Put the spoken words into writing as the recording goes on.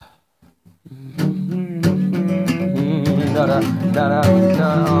na na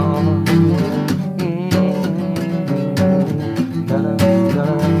na.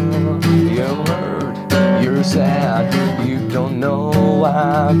 You're hurt, you're sad, you don't know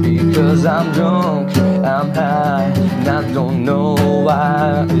why. Because I'm drunk, I'm high, and I don't know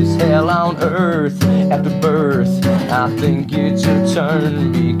why. It's hell on earth after birth. I think it's your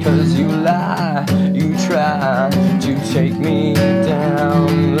turn because you lie, you try to take me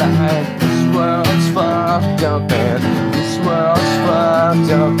down. Like this world's fucked up and this world's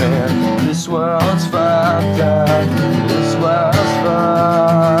fucked up and this world's fucked up. This world's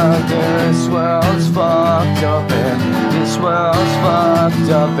fucked and this world's fucked up and this world's fucked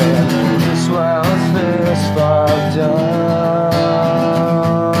up and this world's fucked up.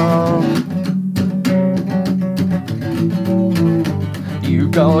 You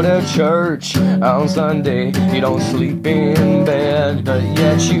go to church on Sunday, you don't sleep in bed, but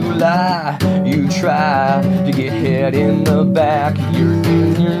yet you lie, you try to get hit in the back. You're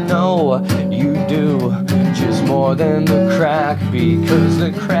in your know, you do just more than the crack, because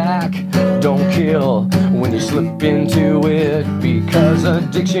the crack don't kill when you slip into it. Because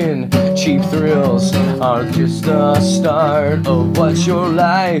addiction, cheap thrills are just the start of what your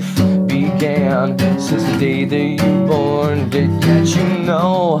life began. Since the day that you born, but yet you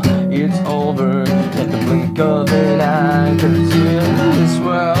know it's over at the blink of an eye. Cause this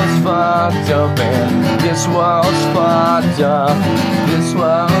world's fucked up and this world's fucked up. This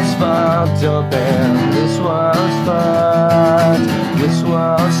world's fucked up and this world's fucked. This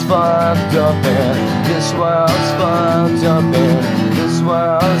world's fucked up and this world's fucked up and this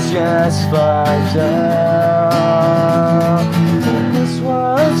world's just fucked up. This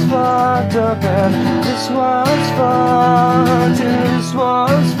world's fucked up and this world's fucked and this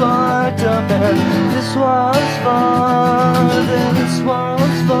world's fucked up and this world's fucked and this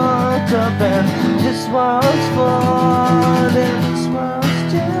world's fucked up and this world's fucked and this world's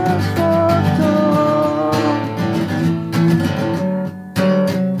just fucked up.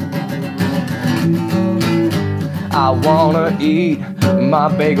 I wanna eat my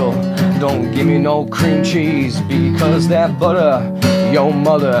bagel, don't give me no cream cheese, because that butter, your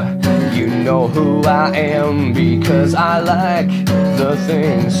mother, you know who I am. Because I like the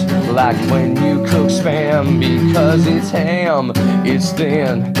things like when you cook Spam, because it's ham, it's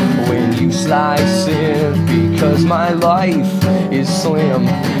thin when you slice it. Because my life is slim,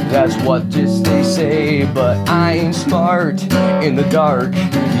 that's what just they say, but I ain't smart in the dark.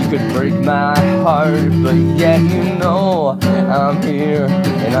 You could break my heart, but yet you know I'm here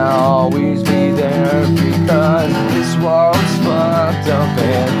and I'll always be there. Because this world's fucked up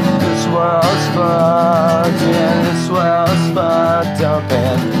and this world's fucked and this world's fucked up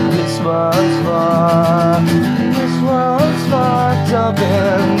and this world's fucked. This world's fucked up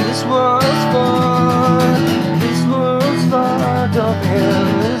and this world's fucked. This world's fucked up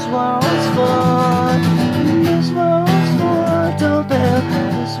and this world's fucked. This world's fucked up and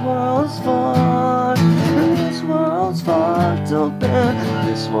this world's fucked. This world's fucked up and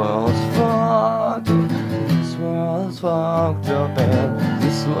this world's fucked. This world's fucked up and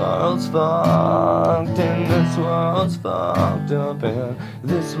this world's fucked and this world's fucked up and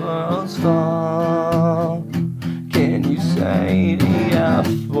this world's fucked. Can you say the F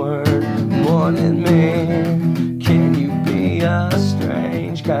word more than me? Can you be a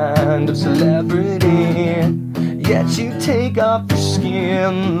strange kind of celebrity? Yet you take off your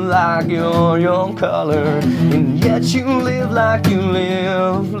skin like you're your color, and yet you live like you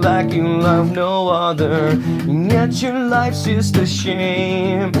love no other. And yet your life's just a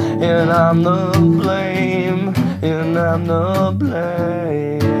shame, and I'm the blame, and I'm the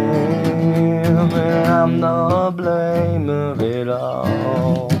blame, and I'm the blame of it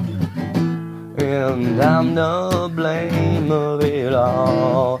all. And I'm the blame of it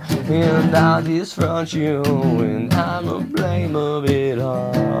all. And I'll just front you, and I'm the blame of it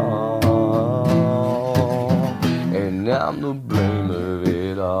all. And I'm the blame of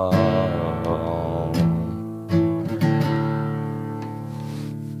it all.